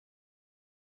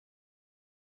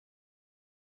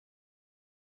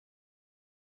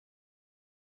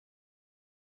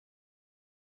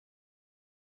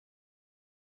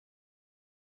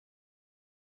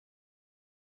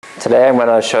Today I'm going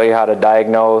to show you how to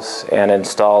diagnose and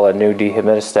install a new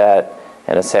dehumidistat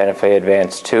in a Santa Fe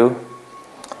Advance2.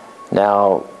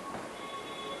 Now,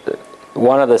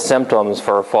 one of the symptoms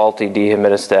for a faulty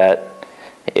dehumidistat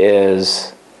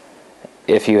is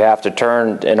if you have to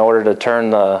turn, in order to turn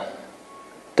the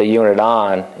unit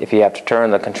on, if you have to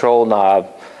turn the control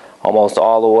knob almost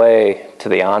all the way to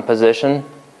the on position,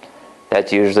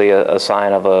 that's usually a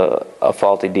sign of a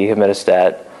faulty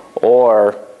dehumidistat.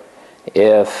 Or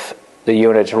if the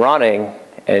unit's running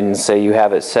and say you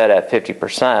have it set at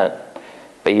 50%,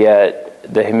 but yet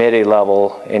the humidity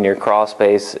level in your crawl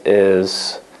space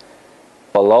is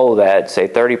below that, say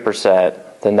 30%,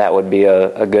 then that would be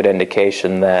a good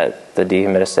indication that the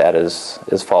dehumidistat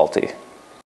is faulty.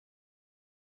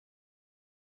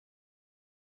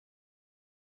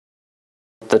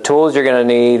 The tools you're going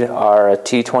to need are a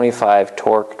T25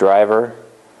 torque driver,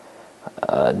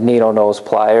 needle nose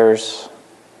pliers,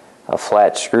 a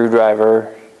flat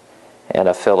screwdriver, and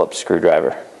a Phillips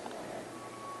screwdriver.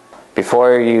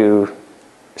 Before you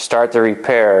start the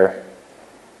repair,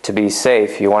 to be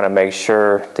safe, you want to make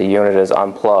sure the unit is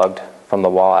unplugged from the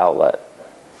wall outlet.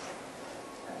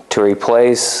 To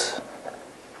replace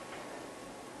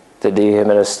the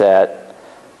dehumidistat,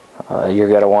 you're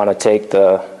going to want to take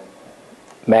the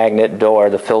magnet door,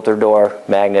 the filter door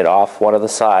magnet, off one of the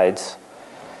sides,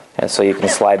 and so you can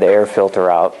slide the air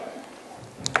filter out.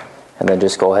 And then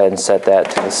just go ahead and set that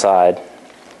to the side.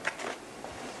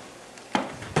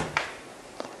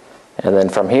 And then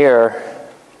from here,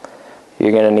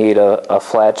 you're going to need a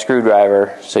flat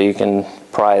screwdriver so you can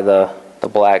pry the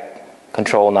black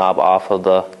control knob off of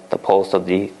the post of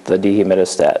the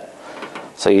dehumidistat.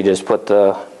 So you just put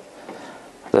the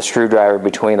screwdriver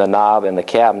between the knob and the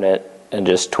cabinet and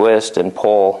just twist and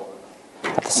pull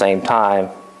at the same time,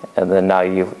 and then now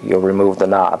you'll remove the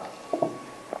knob.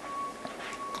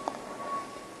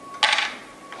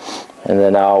 And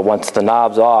then now once the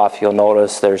knob's off, you'll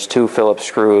notice there's two Phillips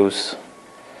screws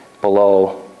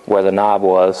below where the knob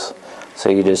was. So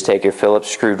you just take your Phillips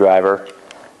screwdriver.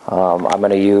 I'm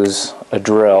going to use a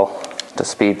drill to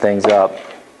speed things up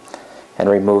and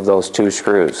remove those two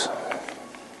screws.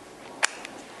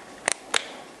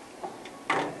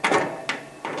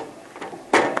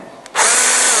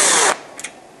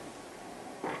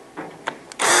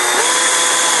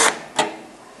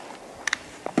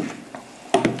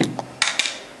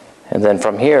 And then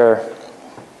from here,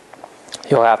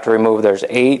 you'll have to remove, there's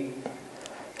 8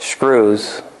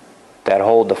 screws that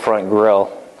hold the front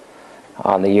grille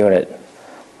on the unit.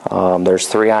 There's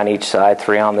 3 on each side,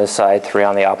 3 on this side, 3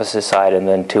 on the opposite side, and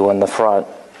then 2 in the front.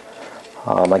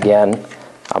 Again,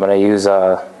 I'm going to use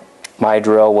my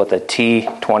drill with a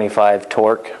T25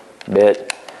 torque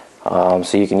bit,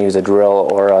 so you can use a drill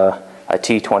or a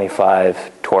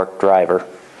T25 torque driver.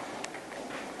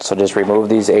 So just remove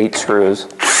these 8 screws.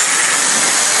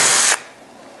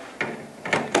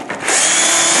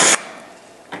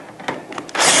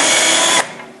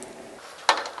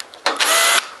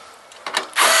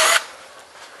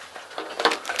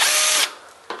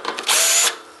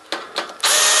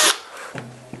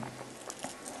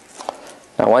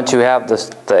 Now once you have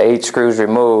the 8 screws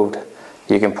removed,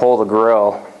 you can pull the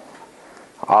grill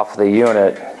off the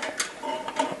unit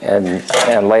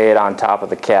and lay it on top of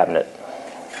the cabinet.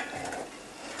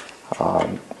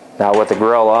 Now with the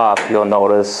grill off, you'll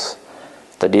notice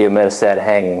the dehumidistat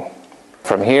hanging.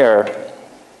 From here,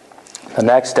 the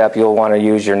next step, you'll want to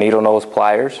use your needle nose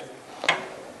pliers,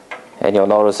 and you'll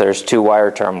notice there's 2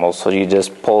 wire terminals, so you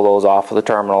just pull those off of the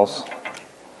terminals.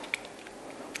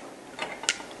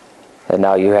 And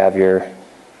now you have your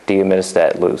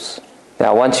dehumidistat loose.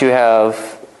 Now once you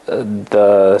have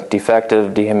the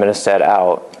defective dehumidistat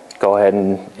out, go ahead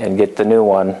and get the new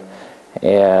one,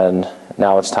 and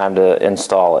now it's time to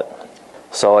install it.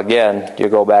 So again, you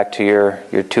go back to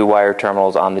your 2 wire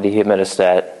terminals on the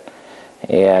dehumidistat,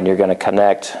 and you're going to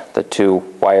connect the 2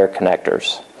 wire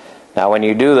connectors. Now when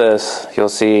you do this, you'll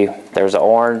see there's an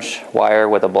orange wire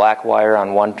with a black wire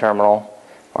on one terminal,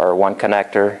 or one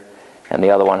connector, and the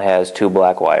other one has 2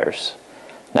 black wires.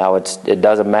 Now it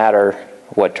doesn't matter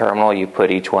what terminal you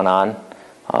put each one on,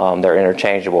 they're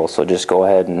interchangeable, so just go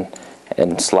ahead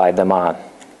and slide them on.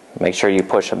 Make sure you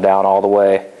push them down all the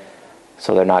way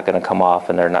so they're not going to come off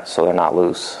and they're not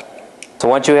loose. So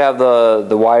once you have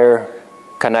the wire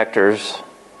connectors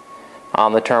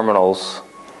on the terminals,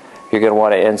 you're going to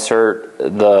want to insert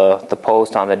the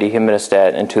post on the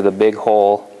dehumidistat into the big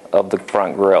hole of the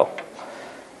front grille.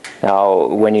 Now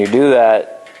when you do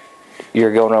that,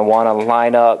 you're going to want to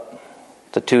line up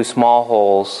the 2 small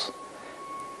holes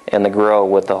in the grill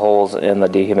with the holes in the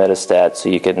dehumidistat so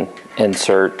you can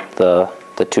insert the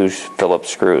the 2 Phillips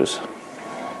screws.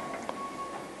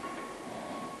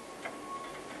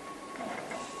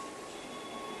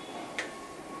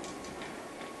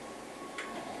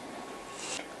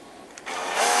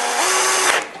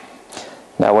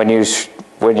 Now when you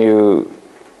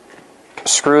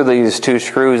screw these 2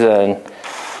 screws in,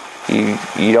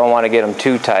 you don't want to get them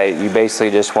too tight. You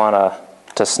basically just want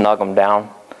to snug them down.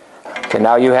 Okay,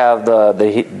 now you have the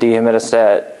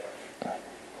dehumidistat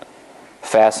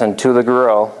fastened to the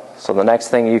grill. So the next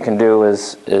thing you can do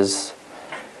is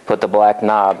put the black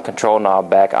knob, control knob,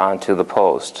 back onto the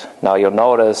post. Now you'll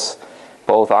notice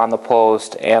both on the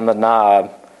post and the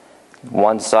knob,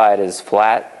 one side is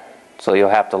flat. So you'll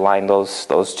have to line those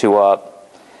 2 up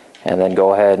and then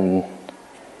go ahead and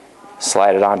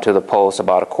slide it onto the post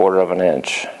about 1/4 of an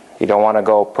inch. You don't want to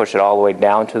go push it all the way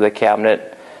down to the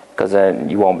cabinet because then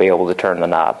you won't be able to turn the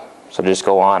knob. So just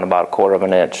go on about 1/4 of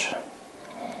an inch.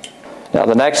 Now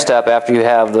the next step after you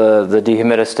have the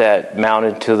dehumidistat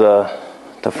mounted to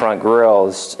the front grill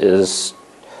is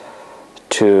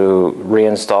to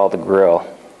reinstall the grill.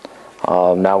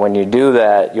 Now when you do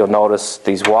that, you'll notice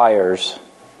these wires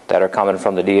that are coming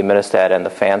from the dehumidistat and the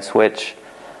fan switch.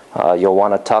 You'll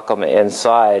want to tuck them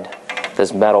inside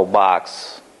this metal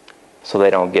box so they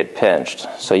don't get pinched.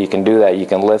 So you can do that. You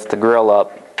can lift the grill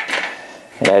up,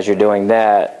 and as you're doing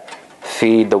that,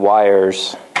 feed the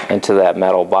wires into that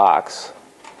metal box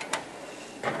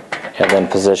and then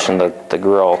position the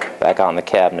grill back on the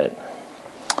cabinet.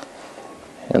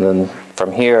 And then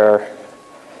from here,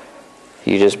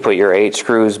 you just put your 8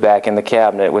 screws back in the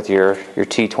cabinet with your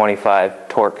T25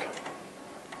 torque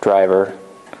driver.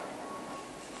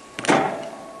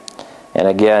 And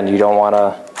again, you don't want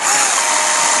to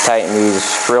tighten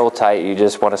these real tight, you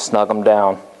just want to snug them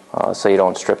down so you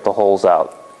don't strip the holes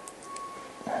out.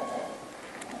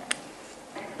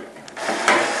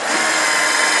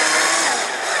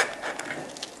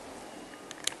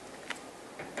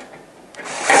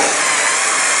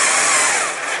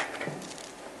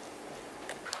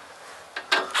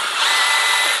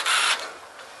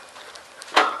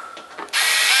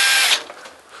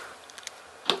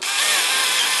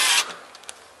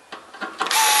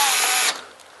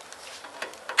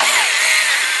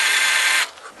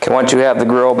 Okay, once you have the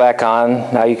grill back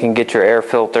on, now you can get your air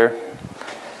filter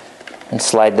and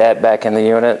slide that back in the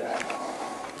unit,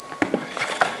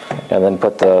 and then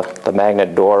put the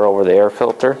magnet door over the air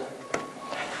filter.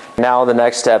 Now the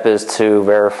next step is to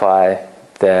verify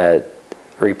that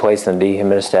replacing the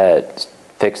dehumidistat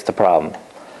fixed the problem.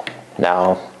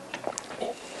 Now,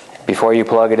 before you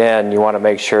plug it in, you want to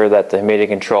make sure that the humidity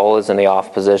control is in the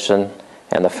off position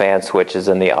and the fan switch is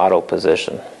in the auto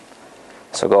position.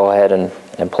 So go ahead and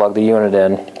plug the unit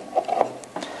in.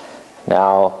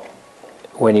 Now,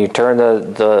 when you turn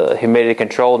the humidity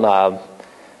control knob,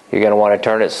 you're going to want to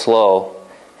turn it slow,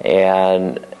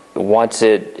 and once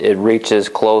it reaches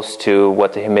close to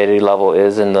what the humidity level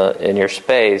is in your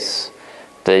space,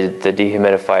 the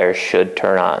dehumidifier should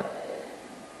turn on.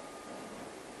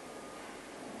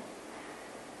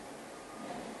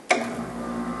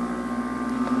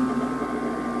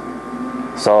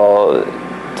 So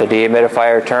the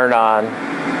dehumidifier turned on,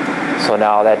 so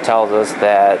now that tells us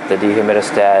that the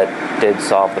dehumidistat did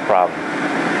solve the problem.